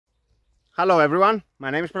Hello everyone, my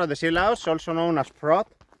name is Particularising, also known as Prot.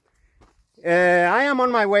 I am on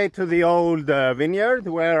my way to the old vineyard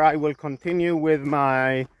where I will continue with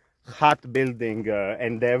my hut building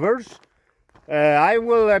endeavors. I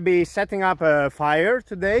will be setting up a fire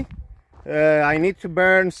today. I need to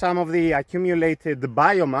burn some of the accumulated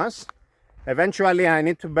biomass. Eventually I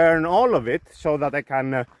need to burn all of it so that I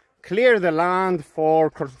can clear the land for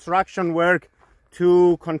construction work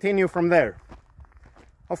to continue from there.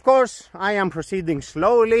 Of course, I am proceeding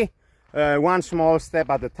slowly, one small step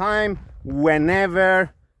at a time,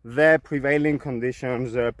 whenever the prevailing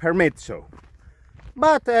conditions permit so.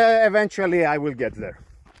 But eventually I will get there.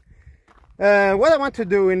 What I want to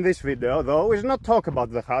do in this video, though, is not talk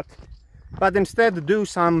about the hut, but instead do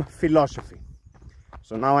some philosophy.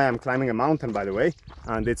 So now I am climbing a mountain, by the way,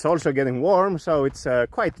 and it's also getting warm, so it's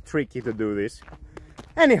quite tricky to do this.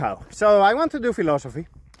 Anyhow, so I want to do philosophy.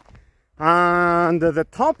 And the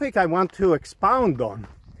topic I want to expound on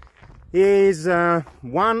is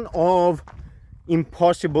one of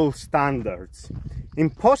impossible standards.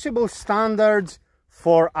 Impossible standards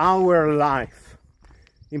for our life.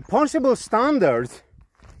 Impossible standards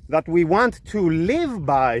that we want to live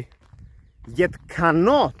by, yet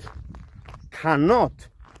cannot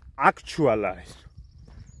actualize.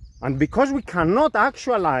 And because we cannot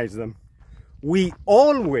actualize them, we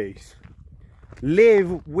always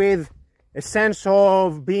live with a sense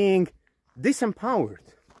of being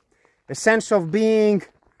disempowered, a sense of being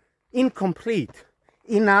incomplete,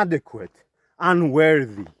 inadequate,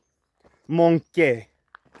 unworthy, manqué.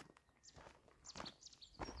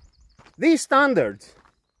 These standards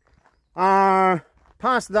are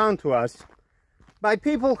passed down to us by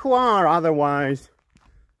people who are otherwise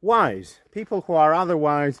wise, people who are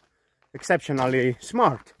otherwise exceptionally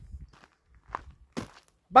smart.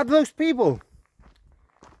 But those people,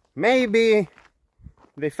 maybe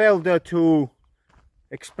they failed to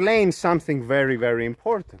explain something very, very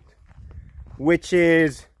important, which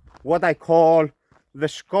is what I call the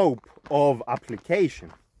scope of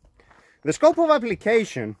application. The scope of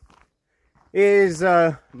application is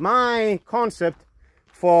my concept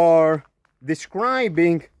for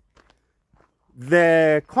describing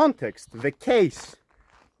the context, the case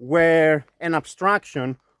where an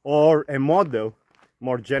abstraction or a model,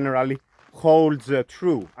 more generally, holds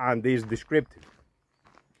true and is descriptive.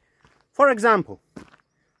 For example,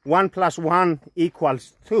 1 + 1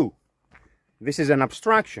 = 2. This is an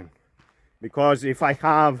abstraction, because if I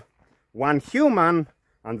have one human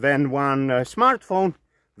and then one smartphone,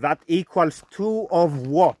 that equals 2 of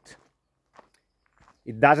what?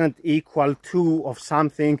 It doesn't equal 2 of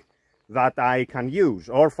something that I can use.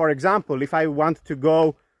 Or for example, if I want to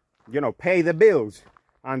go, pay the bills,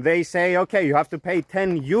 and they say, okay, you have to pay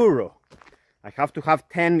 10 euro. I have to have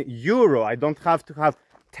 10 euro. I don't have to have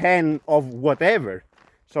 10 of whatever.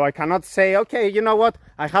 So I cannot say, okay, you know what?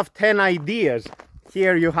 I have 10 ideas.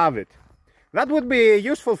 Here you have it. That would be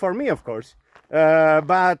useful for me, of course.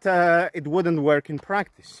 But it wouldn't work in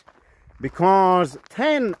practice. Because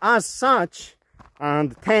 10 as such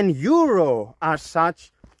and 10 euro as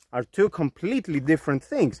such are two completely different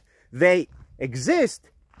things. They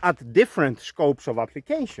exist at different scopes of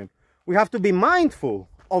application. We have to be mindful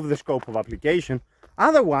of the scope of application,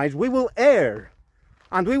 otherwise we will err,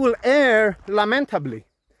 and we will err lamentably,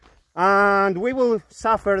 and we will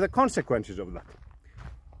suffer the consequences of that.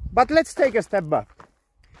 But let's take a step back.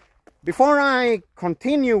 Before I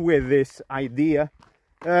continue with this idea,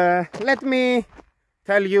 let me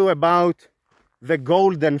tell you about the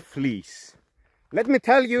golden fleece. Let me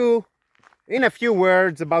tell you in a few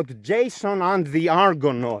words about Jason and the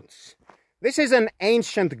Argonauts. This is an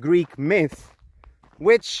ancient Greek myth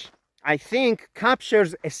which I think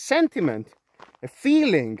captures a sentiment, a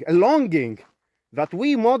feeling, a longing that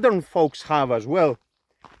we modern folks have as well.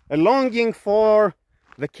 A longing for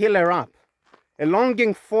the killer app, a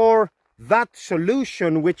longing for that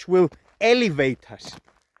solution which will elevate us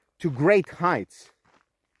to great heights.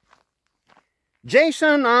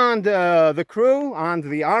 Jason and the crew and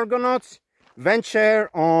the Argonauts venture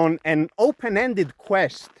on an open-ended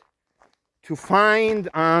quest to find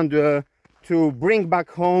and to bring back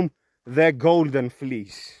home the golden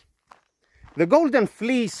fleece. The golden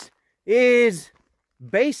fleece is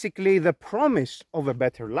basically the promise of a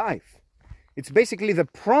better life. It's basically the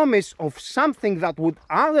promise of something that would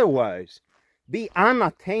otherwise be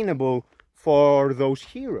unattainable for those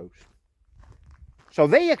heroes. So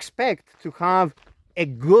they expect to have a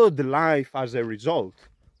good life as a result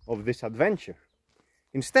of this adventure.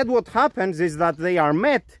 Instead, what happens is that they are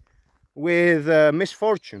met with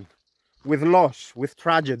misfortune, with loss, with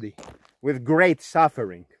tragedy, with great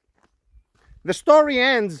suffering. The story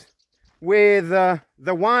ends with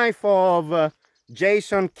the wife of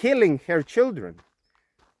Jason killing her children,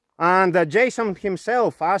 and Jason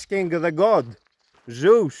himself asking the god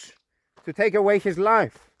Zeus to take away his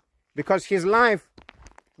life because his life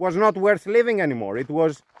was not worth living anymore. It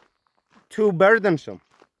was too burdensome.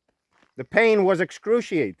 The pain was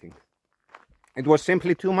excruciating. It was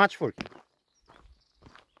simply too much for him.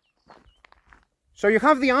 So you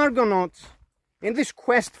have the Argonauts in this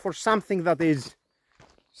quest for something that is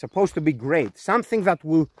supposed to be great, something that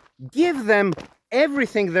will give them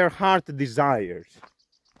everything their heart desires.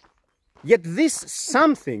 Yet this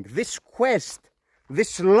something, this quest,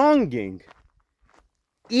 this longing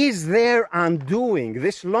is their undoing.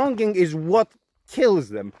 This longing is what kills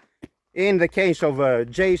them. In the case of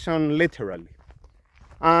Jason, literally.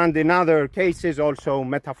 And in other cases also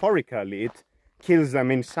metaphorically, it kills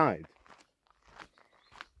them inside.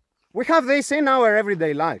 We have this in our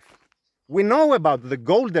everyday life. We know about the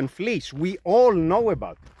golden fleece. We all know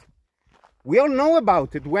about it. We all know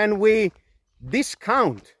about it when we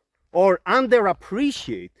discount or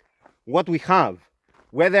underappreciate what we have,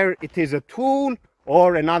 whether it is a tool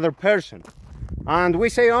or another person. And we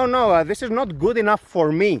say, oh no, this is not good enough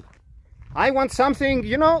for me. I want something,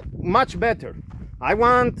 you know, much better. I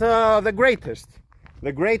want the greatest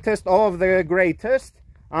of the greatest,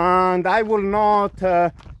 and I will not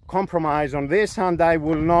compromise on this, and I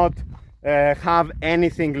will not have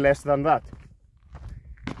anything less than that.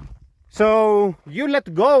 So you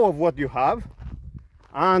let go of what you have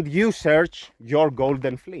and you search your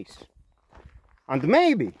golden fleece. And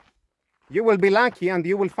maybe you will be lucky and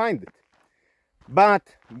you will find it. But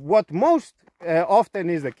what most often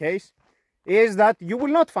is the case is that you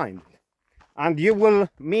will not find it. And you will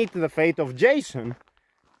meet the fate of Jason,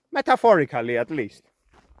 metaphorically at least.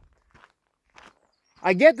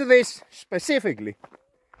 I get this specifically,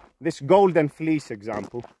 this golden fleece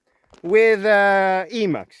example, with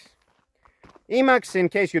Emacs. Emacs, in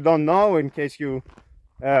case you don't know, in case you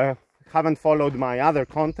haven't followed my other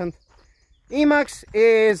content, Emacs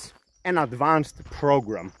is an advanced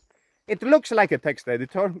program. It looks like a text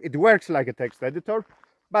editor, it works like a text editor,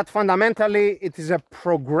 but fundamentally it is a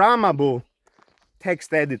programmable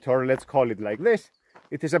text editor, let's call it like this.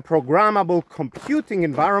 It is a programmable computing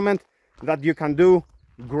environment that you can do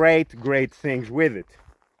great things with it.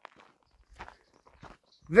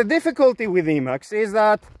 The difficulty with Emacs is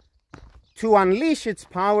that to unleash its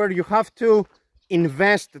power, you have to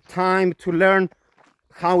invest time to learn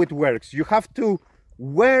how it works. You have to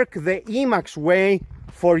work the Emacs way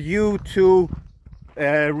for you to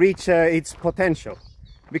reach its potential.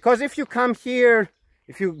 Because if you come here,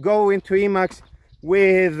 if you go into Emacs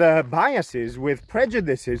with biases, with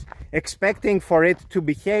prejudices, expecting for it to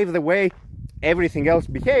behave the way everything else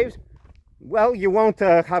behaves, well, you won't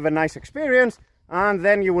have a nice experience, and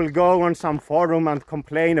then you will go on some forum and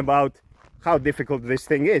complain about how difficult this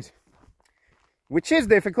thing is. Which is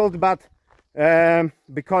difficult, but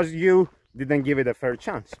because you didn't give it a fair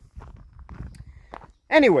chance.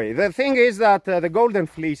 Anyway, the thing is that the golden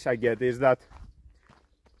fleece I get is that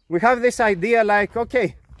we have this idea like,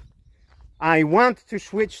 okay, I want to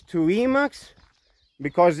switch to Emacs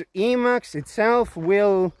because Emacs itself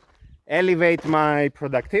will elevate my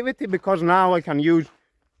productivity, because now I can use,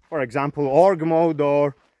 for example, org mode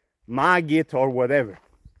or Magit or whatever.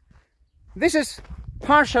 This is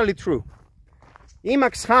partially true.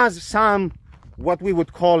 Emacs has some what we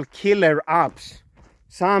would call killer apps,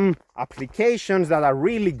 some applications that are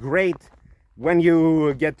really great when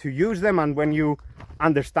you get to use them and when you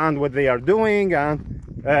understand what they are doing, and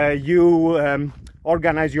you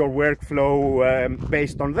organize your workflow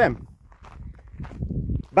based on them.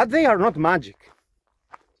 But they are not magic.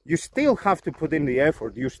 You still have to put in the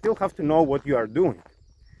effort. You still have to know what you are doing.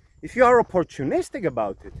 If you are opportunistic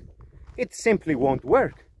about it, it simply won't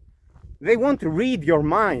work. They won't read your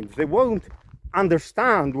mind. They won't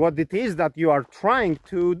understand what it is that you are trying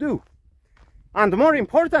to do. And more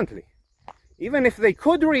importantly, even if they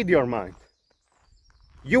could read your mind,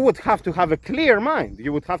 you would have to have a clear mind.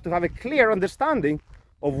 You would have to have a clear understanding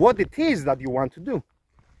of what it is that you want to do,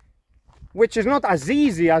 which is not as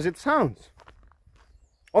easy as it sounds.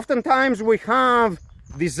 Oftentimes we have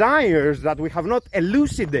desires that we have not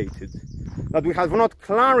elucidated, that we have not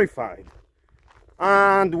clarified,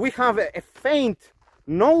 and we have a faint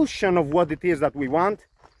notion of what it is that we want,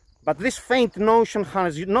 but this faint notion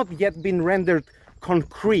has not yet been rendered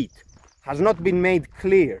concrete, has not been made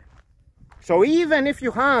clear. So even if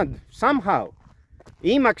you had somehow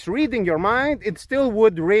Emacs reading your mind, it still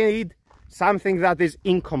would read something that is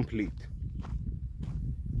incomplete.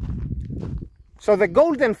 So the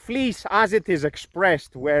golden fleece, as it is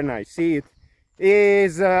expressed when I see it,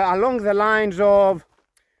 is along the lines of,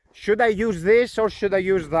 should I use this or should I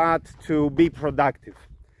use that to be productive?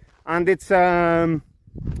 And it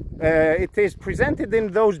is presented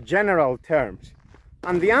in those general terms.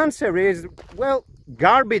 And the answer is, well,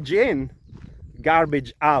 garbage in,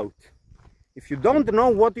 garbage out. If you don't know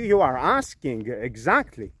what you are asking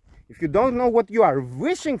exactly, if you don't know what you are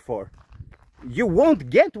wishing for, you won't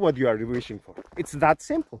get what you are wishing for. It's that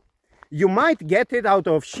simple. You might get it out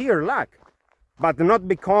of sheer luck, but not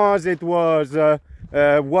because it was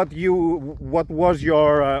what was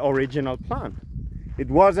your original plan. It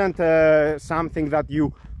wasn't something that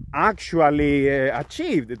you actually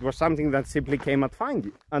achieved. It was something that simply came and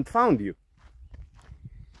found you.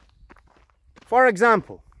 For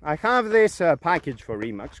example, I have this package for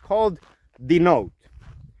Emacs called denote.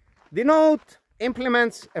 Denote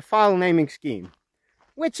implements a file naming scheme,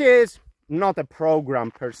 which is not a program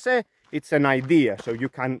per se, it's an idea. So you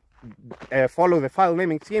can follow the file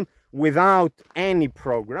naming scheme without any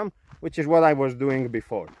program, which is what I was doing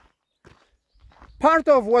before. Part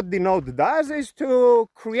of what denote does is to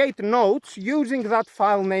create notes using that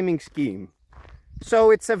file naming scheme.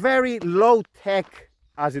 So it's a very low-tech,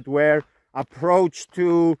 as it were, approach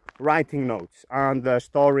to writing notes and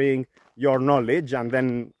storing your knowledge and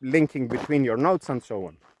then linking between your notes and so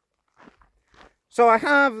on. So I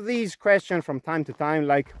have these questions from time to time,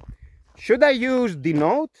 like, should I use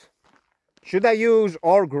denote? Should I use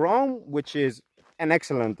org-rom, which is an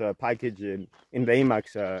excellent package in the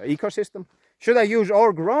Emacs ecosystem? Should I use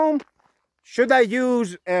org-rom? Should I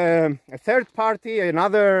use a third party,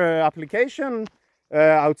 another application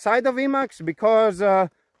outside of Emacs? Because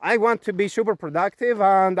I want to be super productive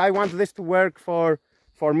and I want this to work for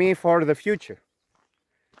me for the future.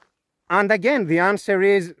 And again, the answer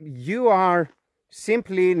is, you are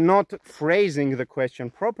simply not phrasing the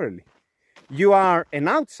question properly. You are an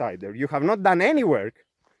outsider, you have not done any work,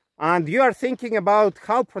 and you are thinking about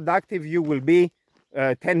how productive you will be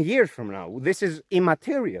 10 years from now. This is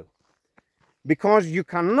immaterial, because you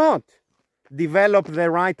cannot develop the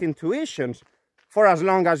right intuitions for as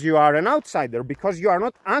long as you are an outsider, because you are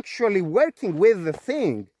not actually working with the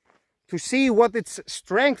thing to see what its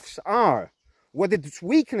strengths are, what its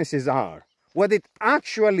weaknesses are, what it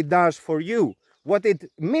actually does for you, what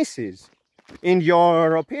it misses, in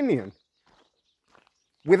your opinion.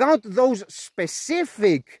 Without those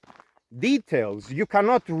specific details, you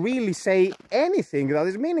cannot really say anything that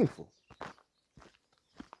is meaningful.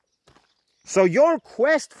 So your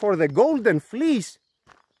quest for the golden fleece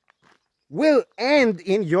will end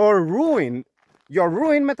in your ruin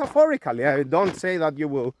metaphorically. I don't say that you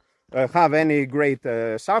will have any great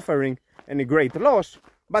suffering, any great loss,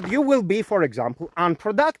 but you will be, for example,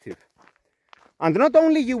 unproductive. And not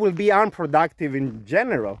only you will be unproductive in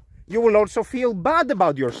general, you will also feel bad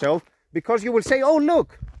about yourself, because you will say, oh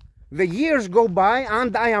look, the years go by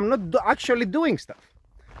and I am not actually doing stuff.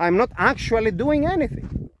 I'm not actually doing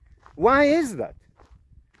anything. Why is that?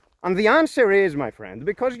 And the answer is, my friend,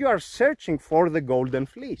 because you are searching for the golden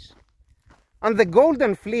fleece. And the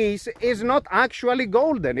golden fleece is not actually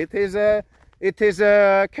golden. It is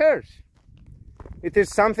a curse. It is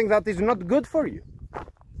something that is not good for you.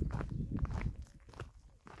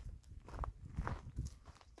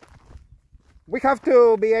 We have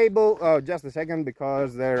to be able, just a second,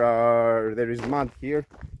 because there is mud here.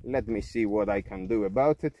 Let me see what I can do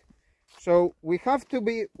about it. So we have to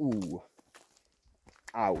be, ooh,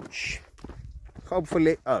 ouch.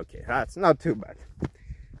 Hopefully, okay, that's not too bad.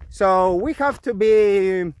 So we have to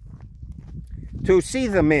see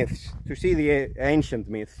the myths, to see the ancient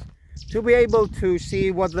myths, to be able to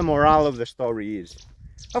see what the morale of the story is.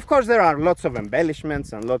 Of course, there are lots of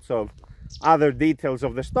embellishments and lots of other details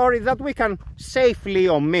of the story that we can safely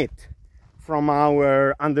omit from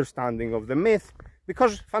our understanding of the myth,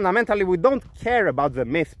 because fundamentally we don't care about the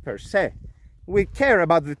myth per se. We care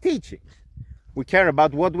about the teachings. We care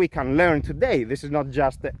about what we can learn today. This is not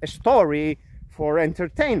just a story for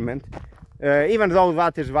entertainment, even though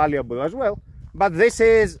that is valuable as well, but this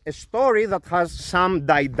is a story that has some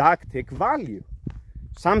didactic value,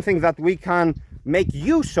 something that we can make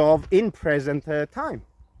use of in present time.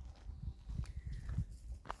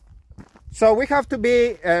 So we have to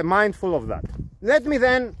be mindful of that. Let me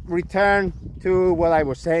then return to what I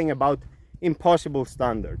was saying about impossible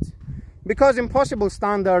standards. Because impossible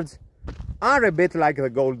standards are a bit like the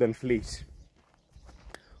golden fleece.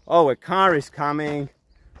 Oh, a car is coming,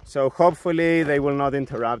 so hopefully they will not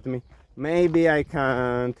interrupt me. Maybe I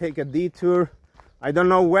can take a detour. I don't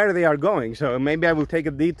know where they are going, so maybe I will take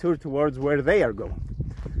a detour towards where they are going.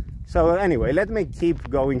 So anyway, let me keep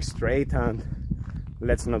going straight and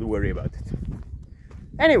let's not worry about it.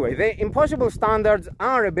 Anyway, the impossible standards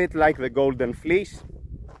are a bit like the golden fleece,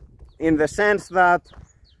 in the sense that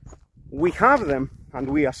we have them and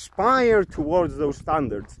we aspire towards those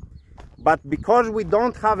standards, but because we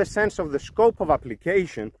don't have a sense of the scope of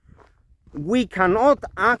application, we cannot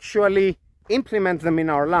actually implement them in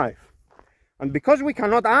our life. And because we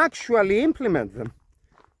cannot actually implement them,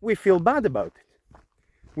 we feel bad about it.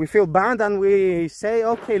 We feel bad and we say,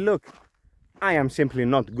 okay, look, I am simply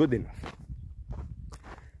not good enough.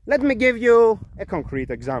 Let me give you a concrete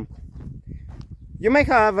example. You may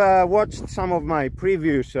have watched some of my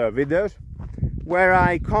previous videos where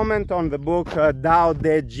I comment on the book Tao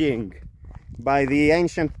Te Ching by the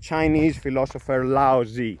ancient Chinese philosopher Lao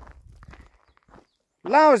Tzu.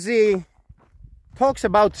 Lao Tzu talks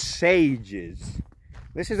about sages.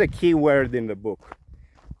 This is a key word in the book.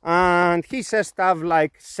 And he says stuff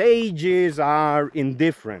like sages are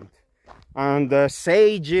indifferent. And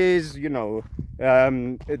sages, you know,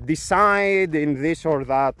 decide in this or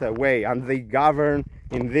that way, and they govern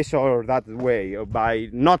in this or that way by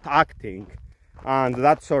not acting and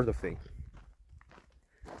that sort of thing.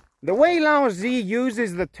 The way Lao Tzu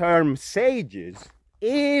uses the term sages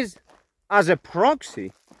is as a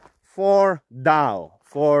proxy for Tao,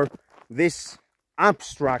 for this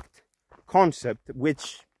abstract concept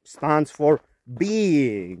which stands for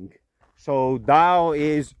being. So Tao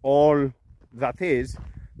is all that is,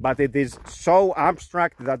 but it is so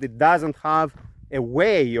abstract that it doesn't have a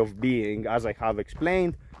way of being, as I have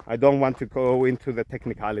explained. I don't want to go into the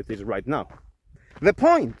technicalities right now. The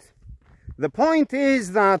point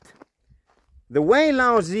is that the way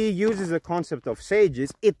Lao Tzu uses the concept of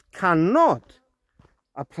sages, it cannot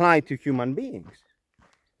apply to human beings,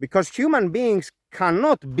 because human beings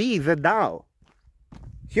cannot be the Tao.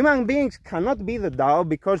 Human beings cannot be the Tao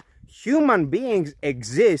because human beings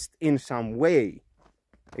exist in some way,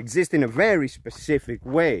 exist in a very specific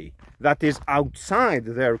way that is outside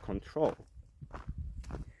their control.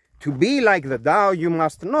 To be like the Tao, you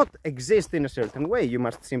must not exist in a certain way, you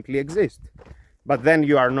must simply exist. But then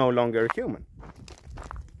you are no longer human.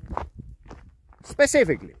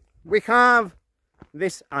 Specifically, we have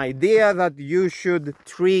this idea that you should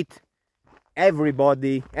treat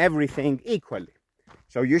everybody, everything equally.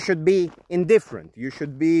 So you should be indifferent, you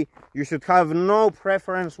should have no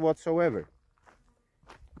preference whatsoever.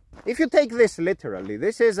 If you take this literally,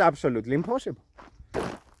 this is absolutely impossible.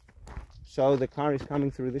 So the car is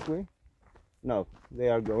coming through this way? No, they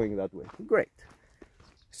are going that way. Great.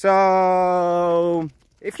 So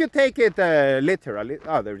if you take it literally,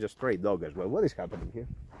 oh, there's a stray dog as well. What is happening here?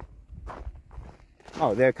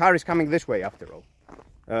 Oh, the car is coming this way after all.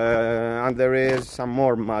 And there is some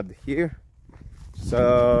more mud here.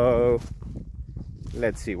 So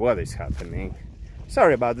let's see what is happening.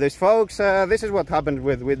 Sorry about this, folks. This is what happens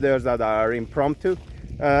with videos that are impromptu.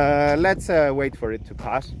 Let's wait for it to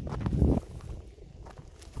pass.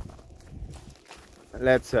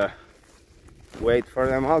 Let's wait for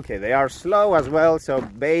them. Okay, they are slow as well, so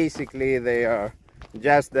basically they are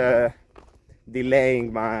just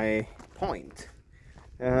delaying my point.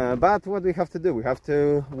 But what we have to do, we have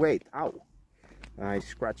to wait. Ow, I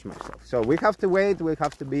scratched myself. So we have to wait, we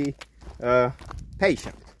have to be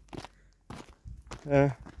patient.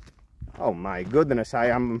 Oh my goodness, I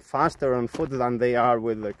am faster on foot than they are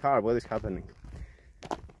with the car. What is happening?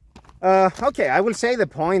 Okay, I will say the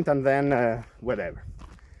point and then whatever.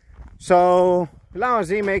 So Lao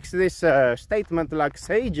Tzu makes this statement like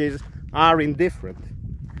sages are indifferent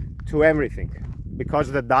to everything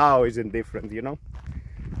because the Tao is indifferent, you know.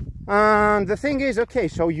 And the thing is, okay,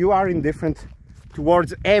 so you are indifferent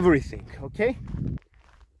towards everything, okay?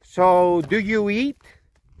 So do you eat?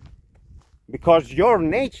 Because your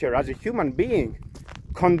nature as a human being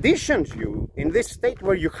conditions you in this state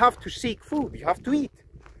where you have to seek food, you have to eat.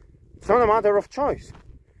 It's not a matter of choice.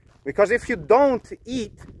 Because if you don't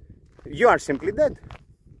eat, you are simply dead.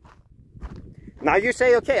 Now you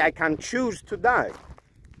say, okay, I can choose to die.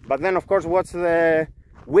 But then, of course, what's the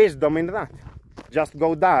wisdom in that? Just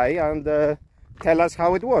go die and tell us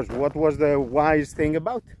how it was. What was the wise thing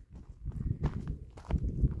about it?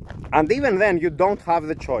 And even then, you don't have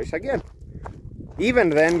the choice again. Even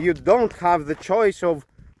then, you don't have the choice of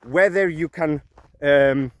whether you can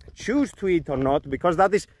choose to eat or not, because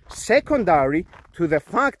that is secondary to the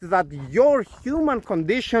fact that your human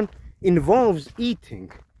condition involves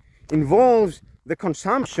eating, involves the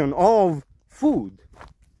consumption of food.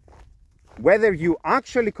 Whether you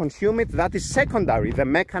actually consume it, that is secondary. The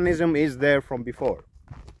mechanism is there from before.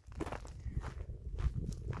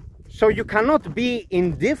 So you cannot be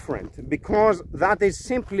indifferent, because that is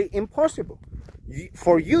simply impossible.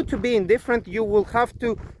 For you to be indifferent, you will have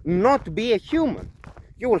to not be a human.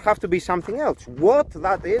 You will have to be something else. What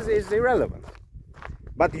that is irrelevant.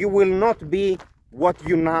 But you will not be what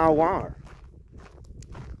you now are.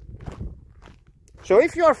 So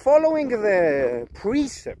if you are following the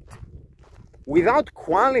precept without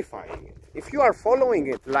qualifying it, if you are following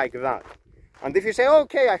it like that, and if you say,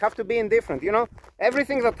 okay, I have to be indifferent, you know,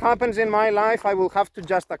 everything that happens in my life, I will have to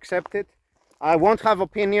just accept it. I won't have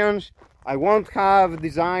opinions, I won't have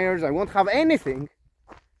desires, I won't have anything.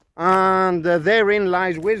 And therein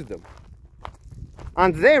lies wisdom.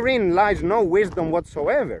 And therein lies no wisdom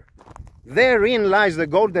whatsoever. Therein lies the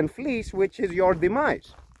golden fleece, which is your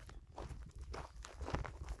demise.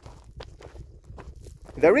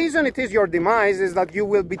 The reason it is your demise is that you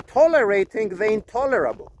will be tolerating the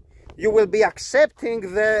intolerable. You will be accepting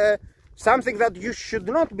something that you should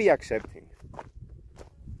not be accepting.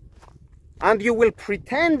 And you will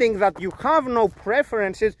pretending that you have no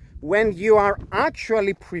preferences when you are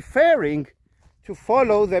actually preferring to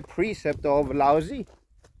follow the precept of Lao Tzu.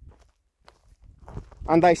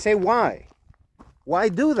 And I say, why? Why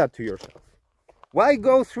do that to yourself? Why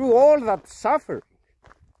go through all that suffering?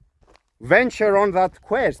 Venture on that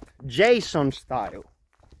quest, Jason style,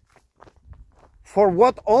 for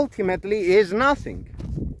what ultimately is nothing,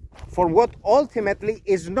 for what ultimately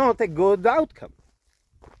is not a good outcome.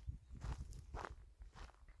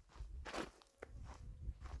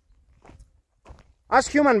 As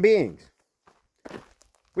human beings,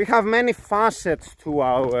 we have many facets to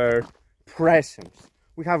our presence.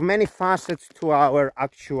 We have many facets to our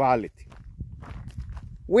actuality.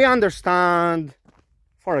 We understand,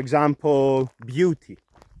 for example, beauty.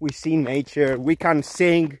 We see nature, we can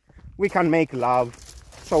sing, we can make love.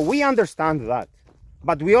 So we understand that.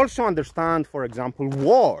 But we also understand, for example,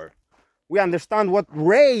 war. We understand what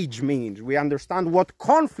rage means. We understand what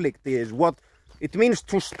conflict is, what it means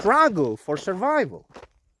to struggle for survival.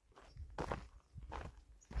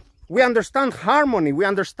 We understand harmony, we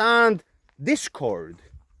understand discord.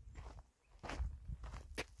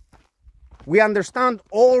 We understand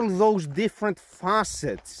all those different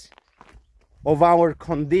facets of our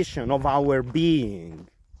condition, of our being.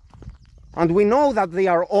 And we know that they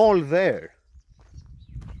are all there.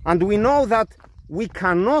 And we know that we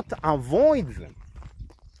cannot avoid them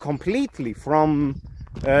completely from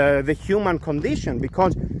the human condition,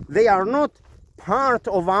 because they are not part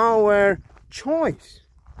of our choice.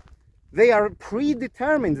 They are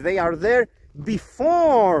predetermined. They are there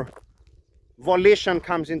before volition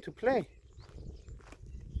comes into play.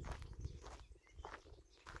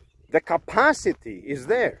 The capacity is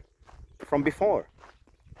there from before.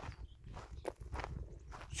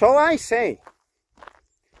 So I say,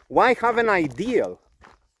 why have an ideal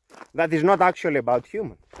that is not actually about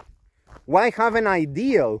humans? Why have an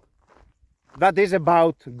ideal that is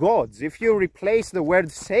about gods? If you replace the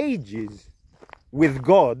word sages with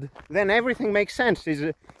God, then everything makes sense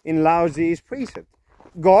in Lao Tzu's precept.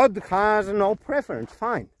 God has no preference,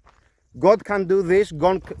 fine. God can do this,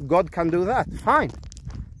 God can do that, fine.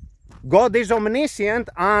 God is omniscient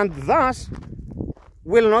and thus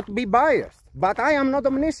will not be biased. But I am not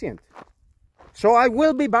omniscient. So I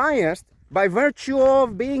will be biased by virtue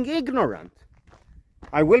of being ignorant.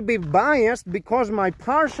 I will be biased because my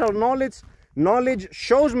partial knowledge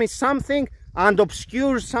shows me something and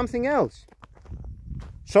obscures something else.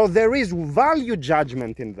 So there is value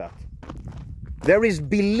judgment in that. There is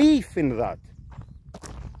belief in that.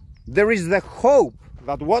 There is the hope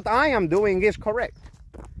that what I am doing is correct,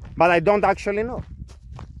 but I don't actually know.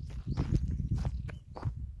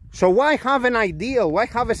 So why have an ideal? Why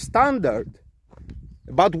have a standard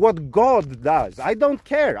about what God does? I don't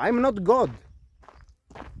care. I'm not God.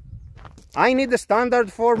 I need a standard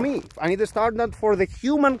for me. I need a standard for the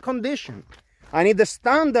human condition. I need a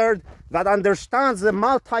standard that understands the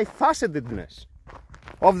multifacetedness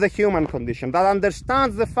of the human condition, that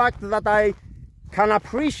understands the fact that I can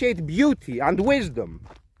appreciate beauty and wisdom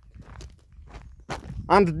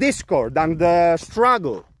and discord and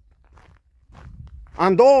struggle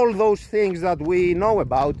and all those things that we know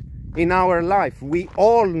about in our life. We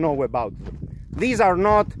all know about them. These are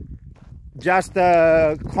not just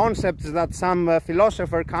concepts that some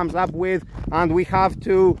philosopher comes up with and we have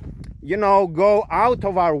to, you know, go out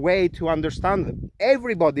of our way to understand them.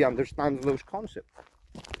 Everybody understands those concepts.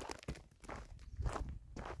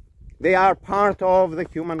 They are part of the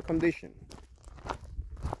human condition.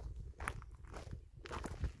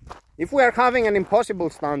 If we are having an impossible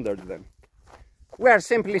standard, then we are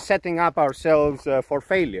simply setting up ourselves for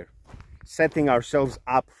failure. Setting ourselves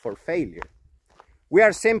up for failure. We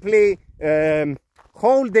are simply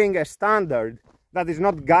holding a standard that is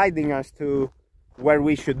not guiding us to where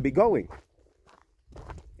we should be going.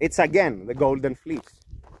 It's again the golden fleece.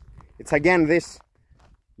 It's again this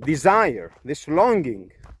desire, this longing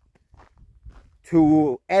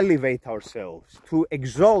to elevate ourselves, to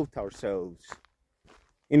exalt ourselves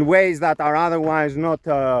in ways that are otherwise not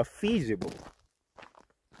feasible.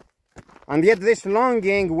 And yet this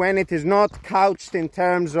longing, when it is not couched in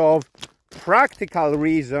terms of practical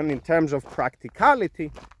reason, in terms of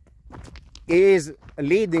practicality, is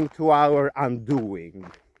leading to our undoing.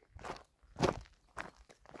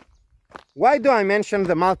 Why do I mention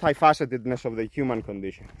the multifacetedness of the human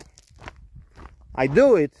condition? I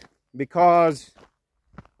do it because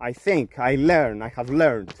I have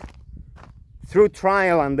learned through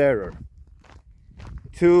trial and error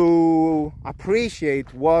to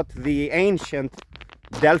appreciate what the ancient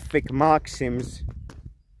Delphic maxims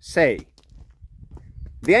say.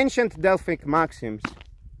 The ancient Delphic maxims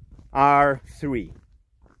are three.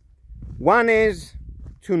 One is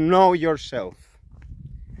to know yourself.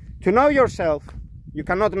 To know yourself, you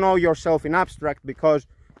cannot know yourself in abstract because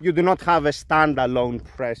you do not have a standalone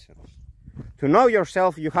presence. To know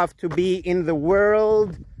yourself, you have to be in the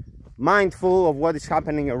world, mindful of what is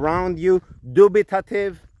happening around you,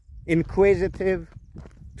 dubitative, inquisitive,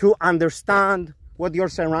 to understand what your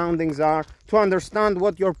surroundings are, to understand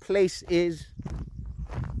what your place is,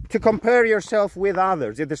 to compare yourself with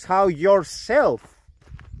others. It is how yourself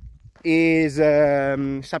is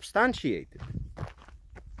substantiated.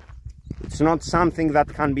 It's not something that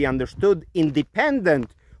can be understood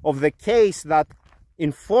independent of the case that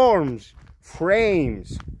informs,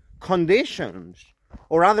 frames, conditions,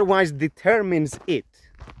 or otherwise determines it.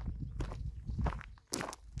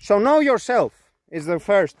 So know yourself is the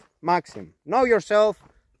first maxim. Know yourself,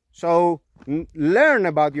 so learn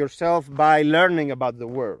about yourself by learning about the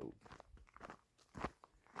world.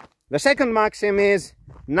 The second maxim is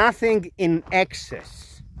nothing in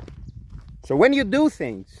excess. So when you do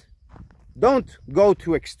things, don't go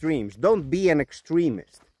to extremes. Don't be an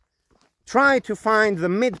extremist. Try to find the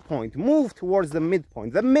midpoint. Move towards the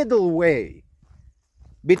midpoint, the middle way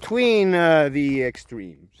between the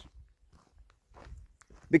extremes.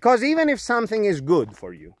 Because even if something is good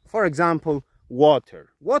for you, for example,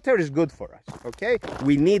 water. Water is good for us, okay?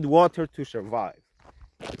 We need water to survive.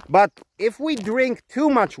 But if we drink too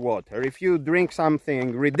much water, if you drink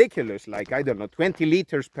something ridiculous, like, I don't know, 20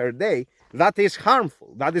 liters per day, that is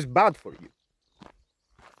harmful. That is bad for you.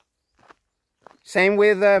 Same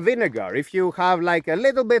with vinegar. If you have like a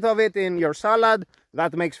little bit of it in your salad,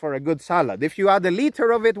 that makes for a good salad. If you add a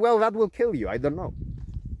liter of it, well, that will kill you. I don't know.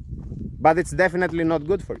 But it's definitely not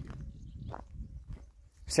good for you.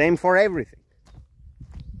 Same for everything.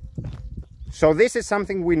 So this is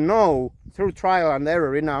something we know through trial and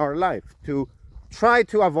error in our life, to try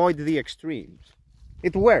to avoid the extremes.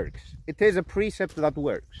 It works. It is a precept that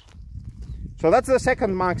works. So that's the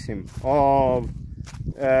second maxim of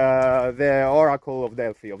the Oracle of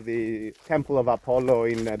Delphi, of the Temple of Apollo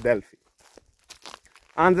in Delphi.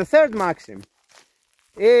 And the third maxim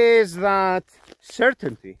is that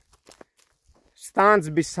certainty stands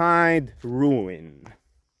beside ruin.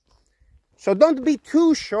 So don't be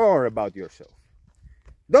too sure about yourself.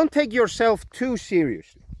 Don't take yourself too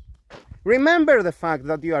seriously. Remember the fact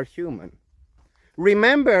that you are human.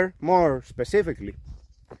 Remember, more specifically,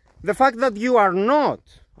 the fact that you are not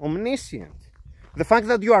omniscient. The fact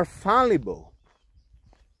that you are fallible.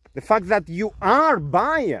 The fact that you are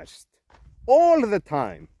biased all the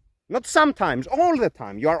time. Not sometimes, all the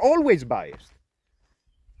time. You are always biased.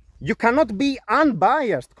 You cannot be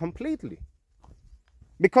unbiased completely,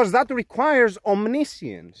 because that requires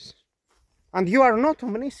omniscience. And you are not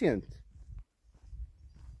omniscient.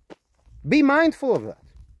 Be mindful of that.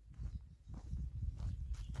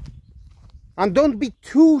 And don't be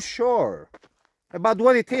too sure about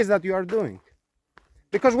what it is that you are doing.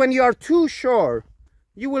 Because when you are too sure,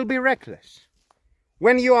 you will be reckless.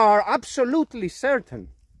 When you are absolutely certain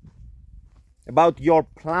about your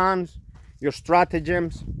plans, your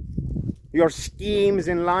stratagems, your schemes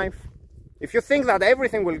in life, if you think that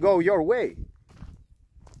everything will go your way,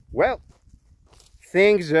 well,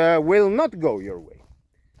 things will not go your way.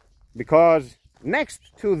 Because next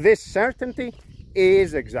to this certainty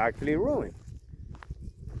is exactly ruin.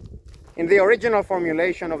 In the original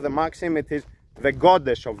formulation of the maxim, it is the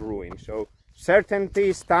goddess of ruin. So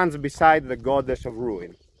certainty stands beside the goddess of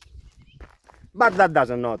ruin. But that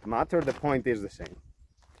does not matter. The point is the same.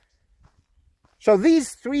 So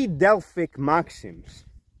these three Delphic maxims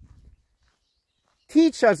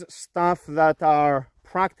teach us stuff that are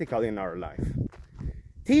practical in our life.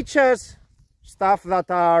 Teach us stuff that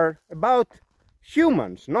are about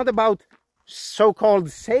humans, not about so-called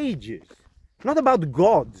sages, not about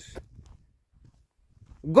gods.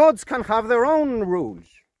 Gods can have their own rules.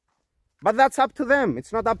 But that's up to them.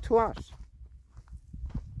 It's not up to us.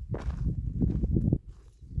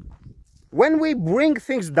 When we bring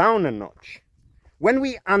things down a notch, when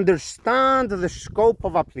we understand the scope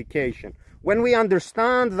of application, when we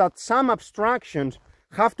understand that some abstractions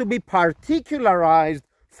have to be particularized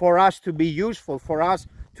for us to be useful, for us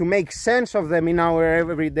to make sense of them in our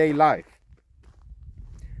everyday life.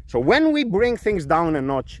 So when we bring things down a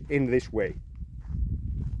notch in this way,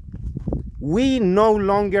 we no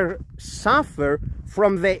longer suffer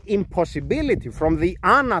from the impossibility, from the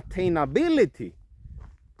unattainability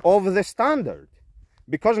of the standard.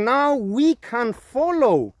 Because now we can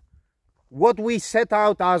follow what we set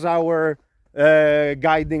out as our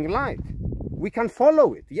guiding light. We can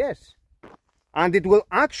follow it, yes. And it will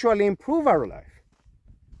actually improve our life.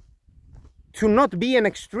 To not be an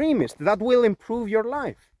extremist, that will improve your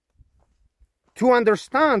life. To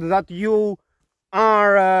understand that you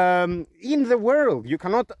are in the world. You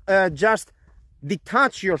cannot just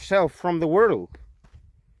detach yourself from the world.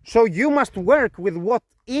 So you must work with what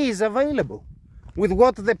is available, with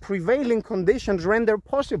what the prevailing conditions render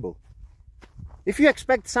possible. If you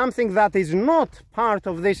expect something that is not part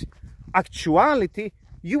of this actuality,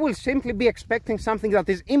 you will simply be expecting something that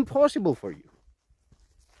is impossible for you.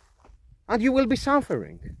 And you will be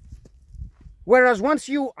suffering. Whereas once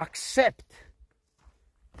you accept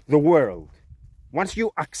the world, once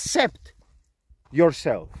you accept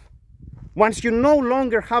yourself, once you no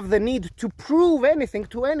longer have the need to prove anything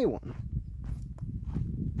to anyone,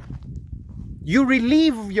 you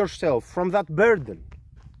relieve yourself from that burden.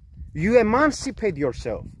 You emancipate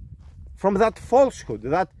yourself from that falsehood,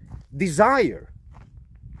 that desire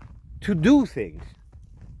to do things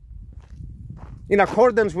in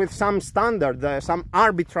accordance with some standard, some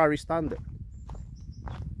arbitrary standard.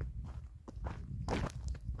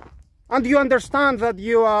 And you understand that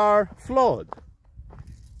you are flawed.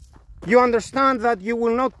 You understand that you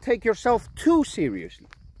will not take yourself too seriously.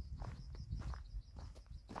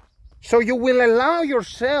 So you will allow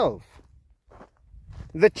yourself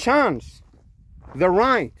the chance, the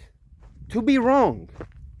right to be wrong,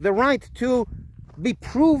 the right to be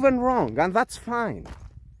proven wrong, and that's fine.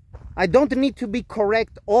 I don't need to be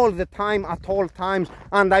correct all the time, at all times,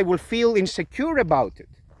 and I will feel insecure about it.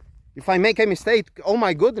 If I make a mistake, oh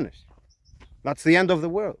my goodness, that's the end of the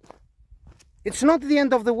world. It's not the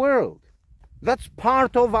end of the world. That's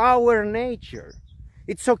part of our nature.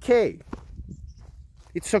 It's okay.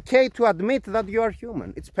 It's okay to admit that you are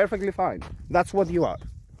human. It's perfectly fine. That's what you are.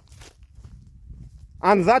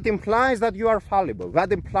 And that implies that you are fallible.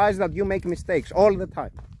 That implies that you make mistakes all the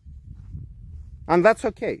time. And that's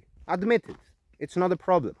okay. Admit it. It's not a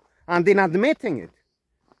problem. And in admitting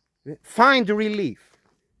it, find relief.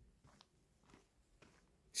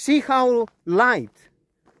 See how light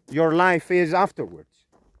your life is afterwards.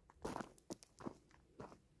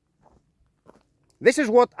 This is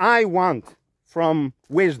what I want from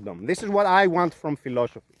wisdom. This is what I want from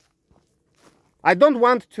philosophy. I don't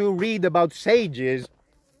want to read about sages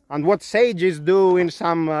and what sages do in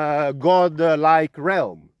some god-like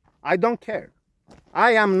realm. I don't care.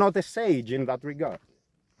 I am not a sage in that regard.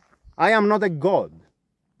 I am not a god.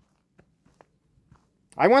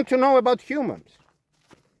 I want to know about humans.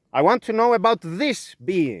 I want to know about this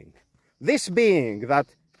being that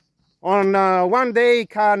on one day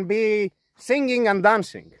can be singing and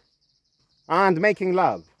dancing and making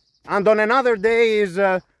love, and on another day is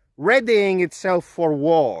readying itself for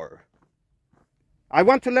war. I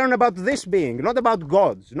want to learn about this being, not about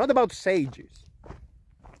gods, not about sages.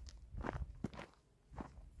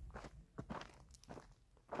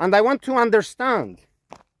 And I want to understand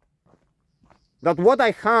that what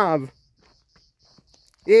I have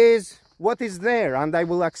is what is there, and I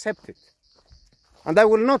will accept it. And I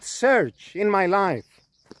will not search in my life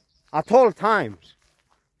at all times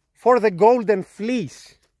for the golden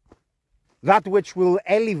fleece, that which will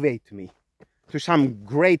elevate me to some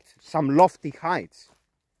lofty heights.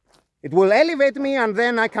 It will elevate me and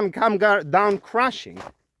then I can come down crashing.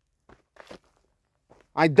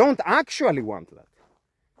 I don't actually want that.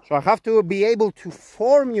 So I have to be able to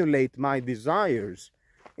formulate my desires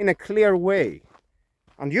in a clear way.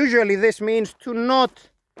 And usually this means to not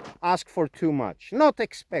ask for too much, not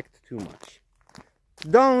expect too much.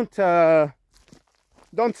 Don't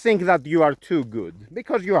think that you are too good,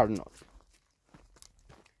 because you are not.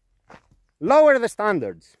 Lower the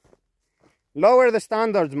standards. Lower the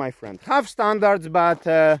standards, my friend. Have standards,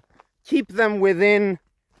 but keep them within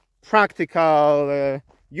practical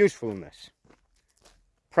usefulness.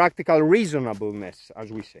 Practical reasonableness,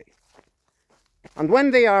 as we say. And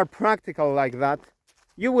when they are practical like that,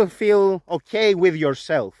 you will feel okay with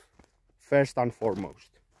yourself, first and foremost.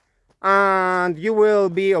 and you will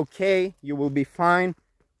be okay, you will be fine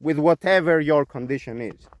with whatever your condition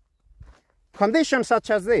is. Conditions such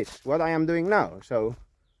as this, what I am doing now. So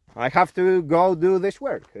I have to go do this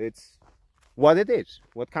work. It's what it is.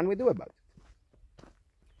 What can we do about it?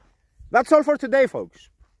 That's all for today, folks.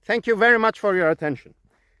 Thank you very much for your attention.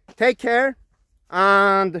 Take care,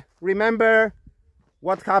 and remember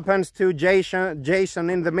what happens to Jason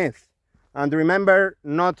in the myth. And remember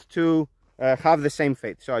not to have the same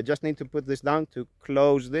fate. So I just need to put this down to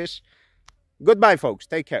close this. Goodbye, folks.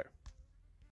 Take care.